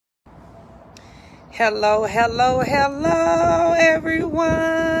Hello, hello, hello, everyone.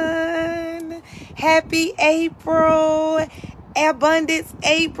 Happy April. Abundance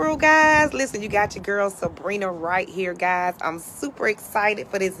April, guys. Listen, you got your girl Sabrina right here, guys. I'm super excited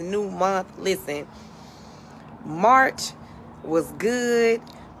for this new month. Listen, March was good.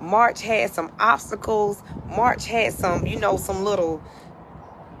 March had some obstacles. March had some, some little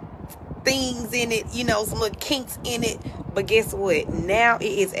things in it, some little kinks in it. But guess what? Now it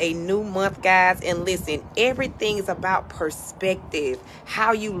is a new month, guys. And listen, everything is about perspective,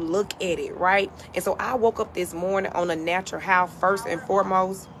 how you look at it, right? And so I woke up this morning on a natural how, first and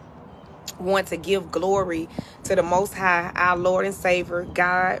foremost, want to give glory to the Most High, our Lord and Savior,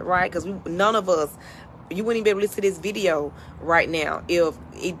 God, right? Because none of us, you wouldn't even be able to listen to this video right now if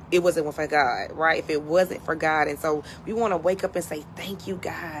it wasn't for God, right? If it wasn't for God. And so we want to wake up and say, thank you,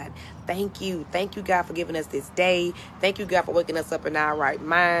 God. Thank you. Thank you, God, for giving us this day. Thank you, God, for waking us up in our right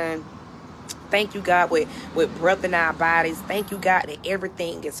mind. Thank you, God, with breath in our bodies. Thank you, God, that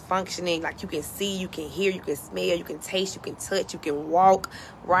everything is functioning. Like you can see, you can hear, you can smell, you can taste, you can touch, you can walk,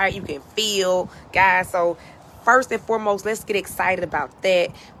 right? You can feel, guys. So first and foremost, let's get excited about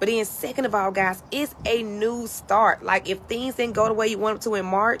that. But then second of all, guys, it's a new start. Like if things didn't go the way you want them to in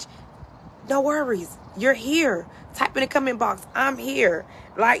March, no worries. You're here. Type in the comment box, I'm here.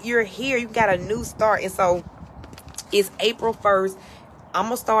 Like you're here. You got a new start. And so it's April 1st. I'm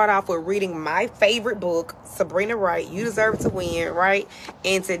going to start off with reading my favorite book, Sabrina Wright, You Deserve to Win, right?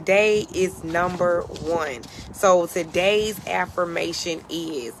 And today is number 1. So today's affirmation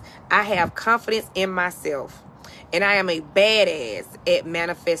is, I have confidence in myself and I am a badass at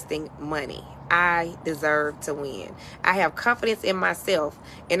manifesting money. I deserve to win. I have confidence in myself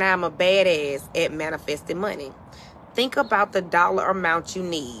and I am a badass at manifesting money. Think about the dollar amount you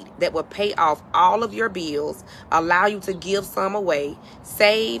need that will pay off all of your bills, allow you to give some away,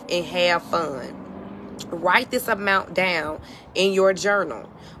 save, and have fun. Write this amount down in your journal.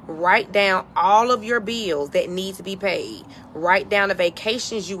 Write down all of your bills that need to be paid. Write down the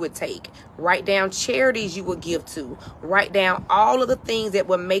vacations you would take. Write down charities you would give to. Write down all of the things that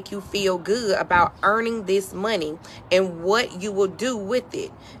will make you feel good about earning this money and what you will do with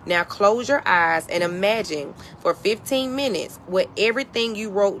it. Now close your eyes and imagine for 15 minutes what everything you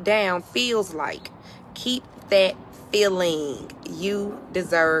wrote down feels like. Keep that feeling. You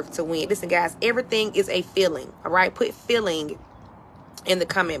deserve to win. Listen, guys, everything is a feeling. All right, put feeling in the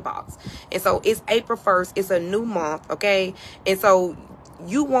comment box. And so it's April 1st. It's a new month. Okay, and so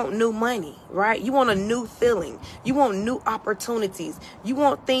you want new money, right? You want a new feeling. You want new opportunities. You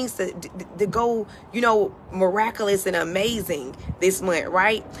want things to go, miraculous and amazing this month,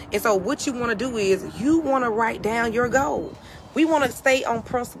 right? And so what you want to do is you want to write down your goal. We want to stay on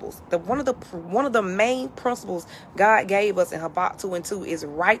principles. One of the main principles God gave us in Habakkuk 2:2 is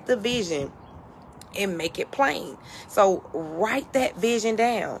write the vision and make it plain. So write that vision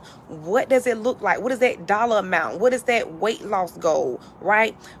down. What does it look like? What is that dollar amount? What is that weight loss goal,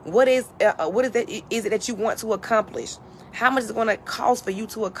 right? What is it that you want to accomplish? How much is it going to cost for you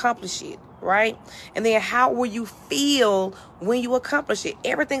to accomplish it, right? And then how will you feel when you accomplish it?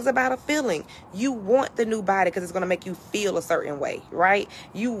 Everything's about a feeling. You want the new body because it's going to make you feel a certain way, right?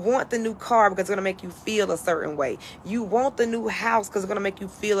 You want the new car because it's going to make you feel a certain way. You want the new house because it's going to make you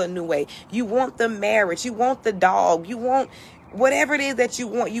feel a new way. You want the marriage. You want the dog. You want whatever it is that you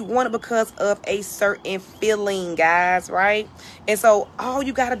want it because of a certain feeling, guys, right? And so all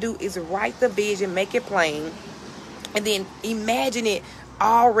you got to do is write the vision, make it plain, and then imagine it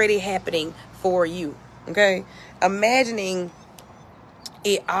already happening for you, okay? Imagining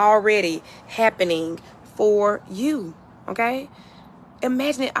it already happening for you, okay?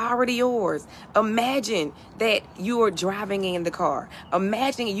 Imagine it already yours. Imagine that you are driving in the car.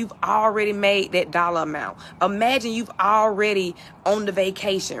 Imagine you've already made that dollar amount. Imagine you've already on the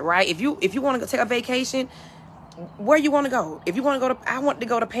vacation, right? If you want to go take a vacation, where you want to go? If you want to go I want to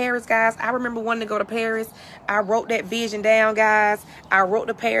go to Paris, guys. I remember wanting to go to Paris. I wrote that vision down, guys. I wrote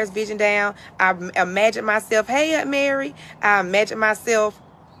the Paris vision down. I imagined myself, hey, Aunt Mary. I imagined myself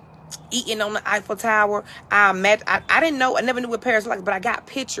eating on the Eiffel Tower. I didn't know, I never knew what Paris was like, but I got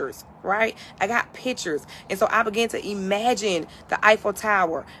pictures, right? I got pictures. And so I began to imagine the Eiffel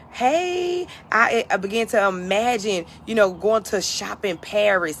Tower. Hey, I began to imagine, going to shop in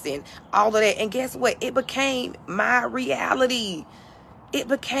Paris and all of that. And guess what? It became my reality. It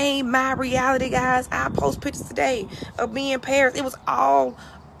became my reality, guys. I post pictures today of me in Paris. It was all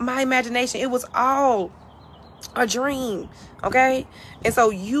my imagination. It was all a dream, okay? And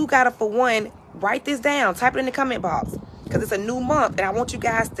so you gotta, for one, write this down, type it in the comment box, because it's a new month and I want you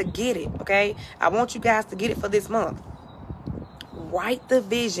guys to get it, okay? I want you guys to get it for this month. Write the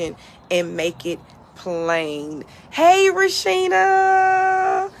vision and make it plain. Hey,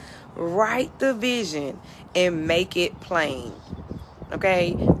 Rashina. Write the vision and make it plain.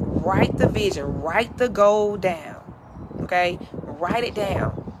 Okay? Write the vision. Write the goal down. Okay? Write it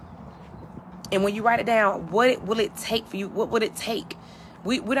down. And when you write it down, what will it take for you? What would it take?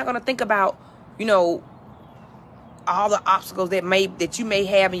 We're not going to think about, you know, all the obstacles that you may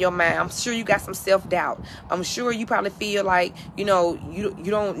have in your mind. I'm sure you got some self-doubt. I'm sure you probably feel like, you know, you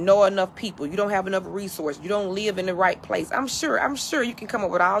don't know enough people. You don't have enough resources. You don't live in the right place. I'm sure you can come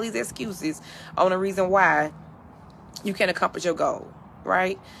up with all these excuses on the reason why you can't accomplish your goal,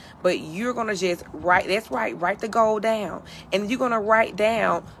 right? But you're going to just write the goal down. And you're going to write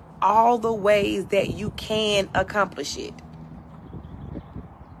down all the ways that you can accomplish it.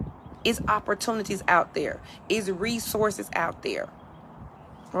 It's opportunities out there. It's resources out there.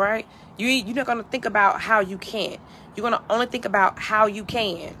 Right? You're not going to think about how you can't. You're going to only think about how you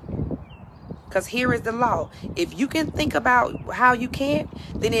can. Because here is the law. If you can think about how you can't,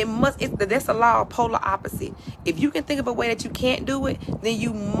 then that's a law of polar opposite. If you can think of a way that you can't do it, then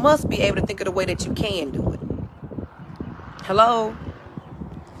you must be able to think of the way that you can do it. Hello?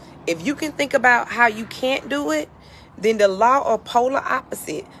 If you can think about how you can't do it, then the law of polar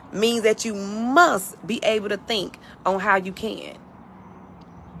opposite means that you must be able to think on how you can.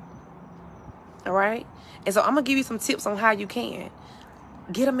 All right? And so I'm going to give you some tips on how you can.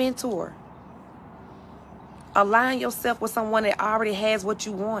 Get a mentor. Align yourself with someone that already has what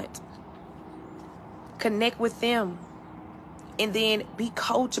you want. Connect with them. And then be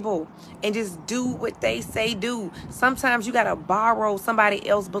coachable and just do what they say do. Sometimes you got to borrow somebody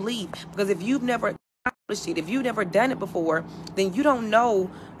else's belief, because if you've never accomplished it, if you've never done it before, then you don't know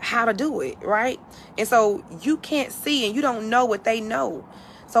how to do it, right? And so you can't see and you don't know what they know.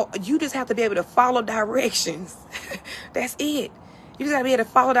 So you just have to be able to follow directions. That's it. You just got to be able to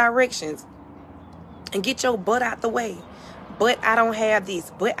follow directions and get your butt out the way. But I don't have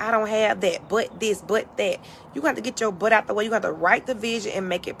this, but I don't have that, but this, but that. You got to get your butt out the way. You got to write the vision and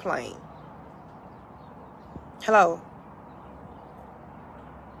make it plain. Hello.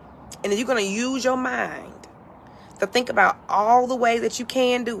 And then you're going to use your mind to think about all the ways that you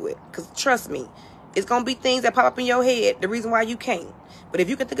can do it. Because trust me, it's going to be things that pop up in your head, the reason why you can't. But if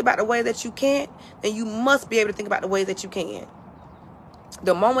you can think about the way that you can't, then you must be able to think about the ways that you can.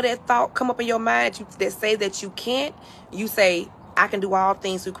 The moment that thought come up in your mind that say that you can't, you say, I can do all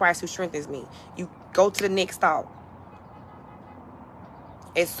things through Christ who strengthens me. You go to the next thought.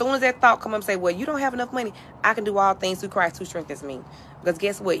 As soon as that thought come up and say, well, you don't have enough money, I can do all things through Christ who strengthens me. Because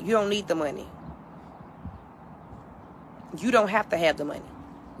guess what? You don't need the money. You don't have to have the money.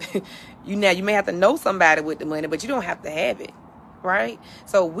 You may have to know somebody with the money, but you don't have to have it. Right?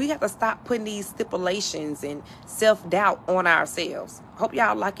 So we have to stop putting these stipulations and self-doubt on ourselves. Hope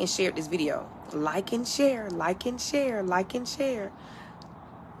y'all like and share this video. Like and share, like and share, like and share.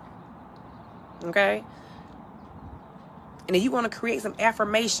 Okay? And then you want to create some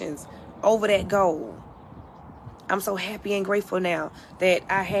affirmations over that goal. I'm so happy and grateful now that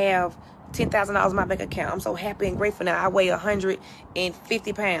I have $10,000 in my bank account. I'm so happy and grateful now. I weigh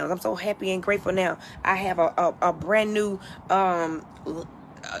 150 pounds. I'm so happy and grateful now. I have a brand new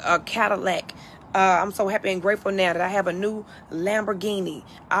a Cadillac. I'm so happy and grateful now that I have a new Lamborghini,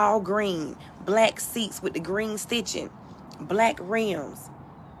 all green, black seats with the green stitching, black rims.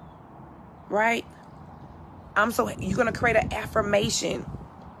 Right? You're going to create an affirmation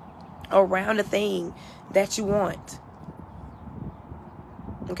around the thing that you want.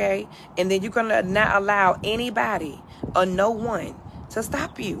 Okay? And then you're going to not allow anybody or no one to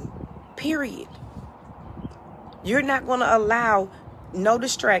stop you. Period. You're not going to allow no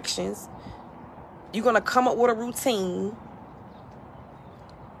distractions. You're going to come up with a routine.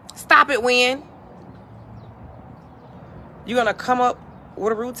 Stop it, Win. You're going to come up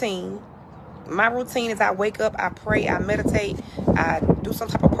with a routine. My routine is I wake up, I pray, I meditate, I do some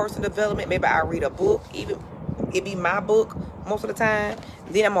type of personal development. Maybe I read a book, even it be my book most of the time.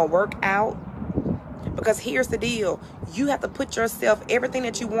 Then I'm going to work out. Because here's the deal. You have to put yourself, everything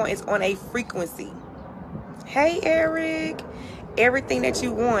that you want is on a frequency. Hey, Eric. Everything that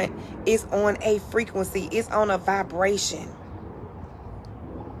you want is on a frequency. It's on a vibration.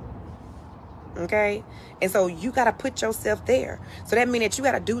 Okay? And so you got to put yourself there. So that means that you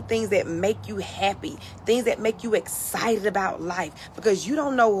got to do things that make you happy. Things that make you excited about life. Because you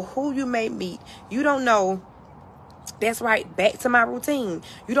don't know who you may meet. You don't know. That's right. Back to my routine.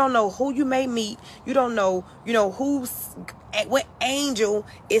 You don't know who you may meet. You don't know, what angel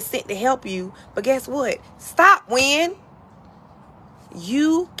is sent to help you. But guess what? Stop, Win.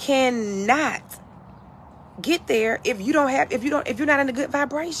 You cannot get there if you're not in a good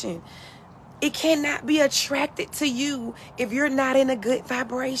vibration. It cannot be attracted to you if you're not in a good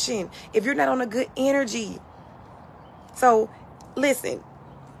vibration, if you're not on a good energy. So, listen,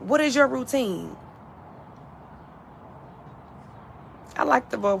 what is your routine? I like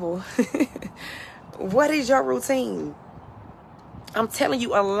the bubble. What is your routine? I'm telling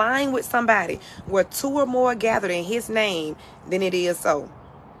you, align with somebody where 2 or more are gathered in his name, then it is so.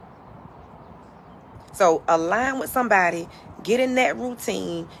 So align with somebody, get in that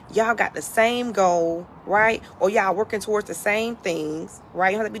routine. Y'all got the same goal, right? Or y'all working towards the same things, right?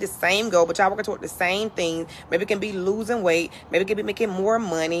 You don't have to be the same goal, but y'all working toward the same things. Maybe it can be losing weight. Maybe it can be making more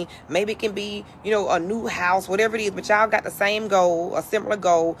money. Maybe it can be, a new house, whatever it is. But y'all got the same goal, a similar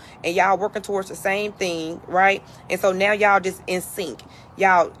goal, and y'all working towards the same thing, right? And so now y'all just in sync.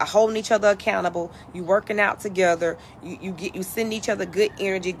 Y'all are holding each other accountable. You working out together. You send each other good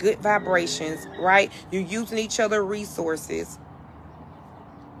energy, good vibrations, right? You're using each other resources.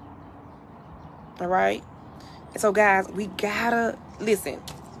 All right. And so, guys, we gotta listen.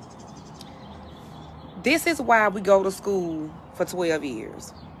 This is why we go to school for 12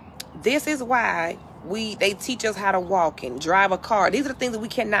 years. This is why they teach us how to walk and drive a car. These are the things that we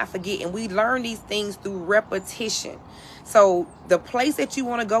cannot forget, and we learn these things through repetition. So the place that you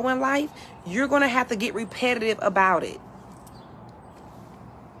want to go in life, you're going to have to get repetitive about it.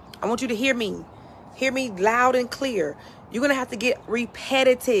 I want you to hear me loud and clear. You're going to have to get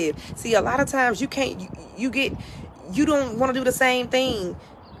repetitive. See, a lot of times you don't want to do the same thing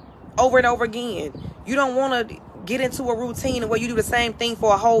over and over again. You don't want to get into a routine where you do the same thing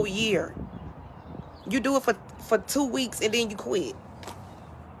for a whole year. You do it for 2 weeks and then you quit.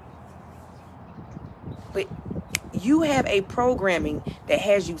 But you have a programming that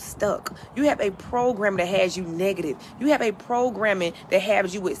has you stuck. You have a program that has you negative. You have a programming that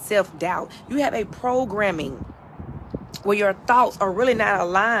has you with self-doubt. You have a programming where your thoughts are really not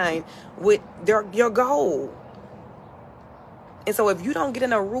aligned with your goal. And so if you don't get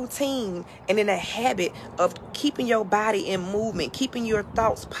in a routine and in a habit of keeping your body in movement, keeping your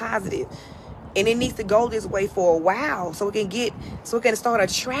thoughts positive, and it needs to go this way for a while so it can start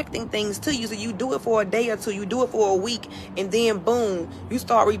attracting things to you. So you do it for a day or two, you do it for a week, and then boom, you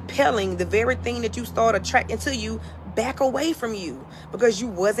start repelling the very thing that you start attracting to you back away from you because you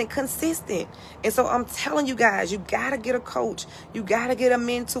wasn't consistent. And so I'm telling you guys, you gotta get a coach, you gotta get a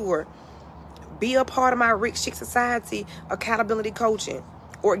mentor. Be a part of my Rich Chick Society accountability coaching,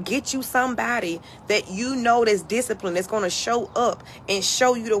 or get you somebody that that's disciplined, that's going to show up and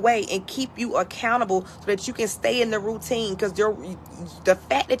show you the way and keep you accountable so that you can stay in the routine. Because the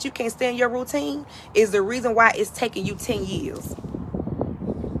fact that you can't stay in your routine is the reason why it's taking you 10 years.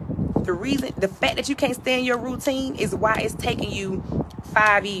 The fact that you can't stay in your routine is why it's taking you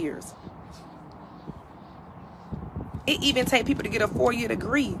 5 years. It even take people to get a 4-year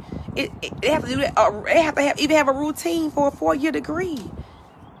degree. They have to do that. They have to even have a routine for a 4-year degree.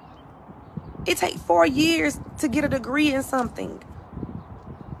 It takes 4 years to get a degree in something.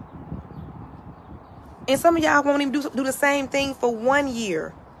 And some of y'all won't even do the same thing for 1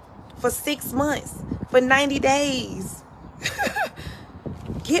 year, for 6 months, for 90 days.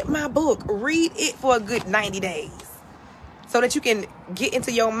 Get my book. Read it for a good 90 days so that you can get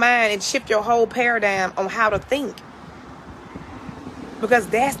into your mind and shift your whole paradigm on how to think. Because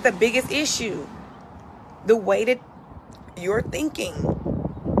that's the biggest issue. The way that you're thinking.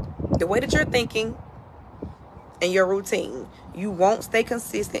 The way that you're thinking and your routine. You won't stay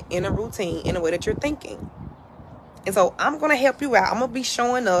consistent in a routine in the way that you're thinking. And so I'm going to help you out. I'm going to be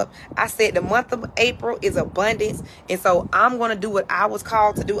showing up. I said the month of April is abundance. And so I'm going to do what I was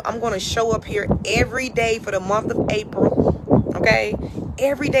called to do. I'm going to show up here every day for the month of April. Okay?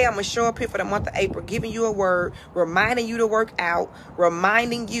 Every day I'm going to show up here for the month of April, giving you a word, reminding you to work out,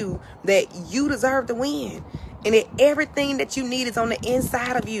 reminding you that you deserve to win. And that everything that you need is on the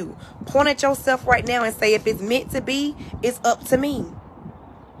inside of you. Point at yourself right now and say, if it's meant to be, it's up to me.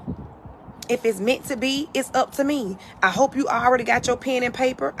 If it's meant to be, it's up to me. I hope you already got your pen and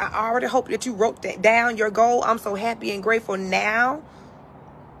paper. I already hope that you wrote that down, your goal. I'm so happy and grateful now.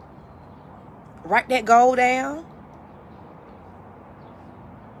 Write that goal down.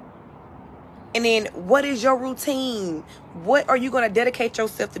 And then what is your routine? What are you going to dedicate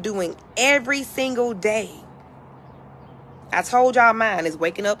yourself to doing every single day? I told y'all mine is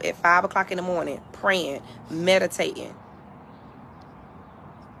waking up at 5 o'clock in the morning, praying, meditating,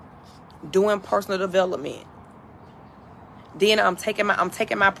 doing personal development. Then I'm taking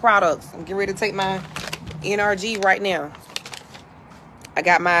my products. I'm getting ready to take my NRG right now. I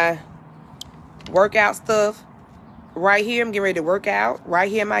got my workout stuff right here. I'm getting ready to work out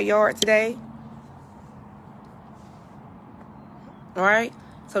right here in my yard today. All right.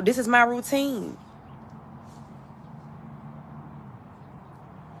 So this is my routine.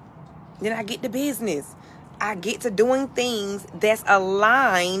 Then I get to business. I get to doing things that's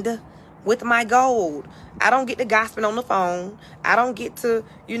aligned with my goal. I don't get to gossiping on the phone. I don't get to,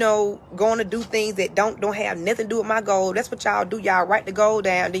 going to do things that don't have nothing to do with my goal. That's what y'all do. Y'all write the goal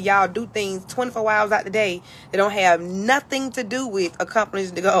down. Then y'all do things 24 hours out the day that don't have nothing to do with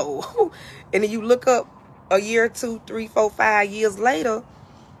accomplishing the goal. And then you look up a year, 2, 3, 4, 5 years later,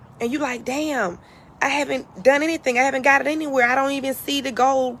 and you like, damn, I haven't done anything. I haven't got it anywhere. I don't even see the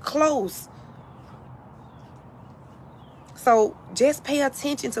goal close. So just pay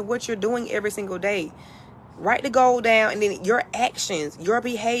attention to what you're doing every single day. Write the goal down, and then your actions, your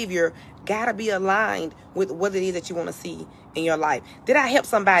behavior gotta be aligned with what it is that you want to see in your life. Did I help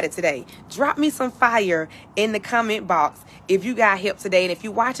somebody today? Drop me some fire in the comment box if you got help today. And if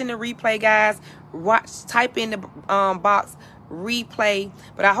you're watching the replay, guys, type in the box replay.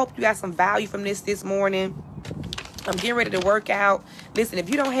 But I hope you got some value from this morning. I'm getting ready to work out. Listen, if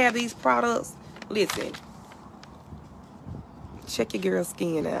you don't have these products, listen, check your girl's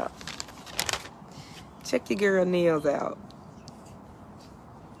skin out. Check your girl nails out.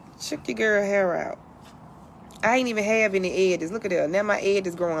 Check your girl hair out. I ain't even have any edges. Look at that. Now my edge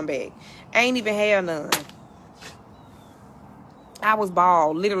is growing back. I ain't even have none. I was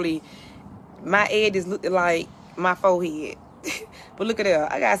bald. Literally, my edges looked like my forehead. But look at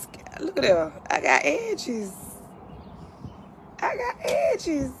that. Look at that. I got edges. I got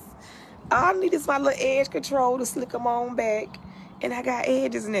edges. All I need is my little edge control to slick them on back. And I got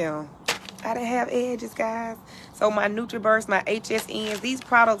edges now. I didn't have edges, guys. So my NutriBurst, my HSNs, these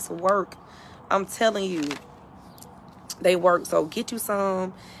products work. I'm telling you, they work. So get you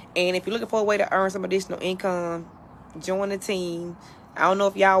some. And if you're looking for a way to earn some additional income, join the team. I don't know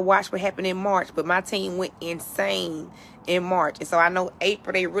if y'all watched what happened in March, but my team went insane in March. And so I know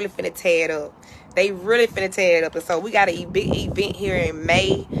April, they really finna tear it up. They really finna tear it up. And so we got a big event here in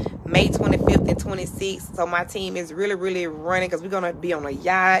May 25th and 26th. So my team is really, really running because we're going to be on a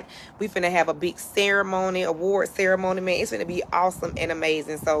yacht. We finna have a big ceremony, award ceremony, man. It's gonna be awesome and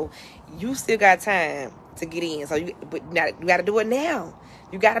amazing. So you still got time to get in. So you got to do it now.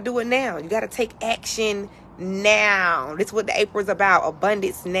 You got to do it now. You got to take action now. This is what the April is about.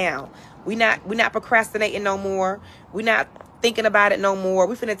 Abundance now. We're not procrastinating no more. We're not thinking about it no more.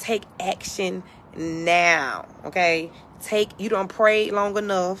 We're finna take action now. Okay? You done prayed long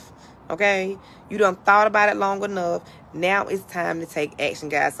enough. Okay? You done thought about it long enough. Now it's time to take action,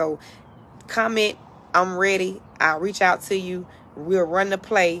 guys. So comment, I'm ready. I'll reach out to you. We'll run the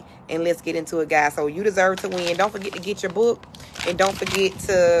play and let's get into it, guys. So you deserve to win. Don't forget to get your book and don't forget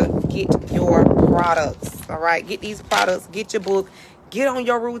to get your products. All right? Get these products, get your book, get on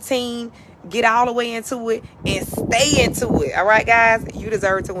your routine, get all the way into it and stay into it. All right, guys? You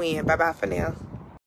deserve to win. Bye-bye for now.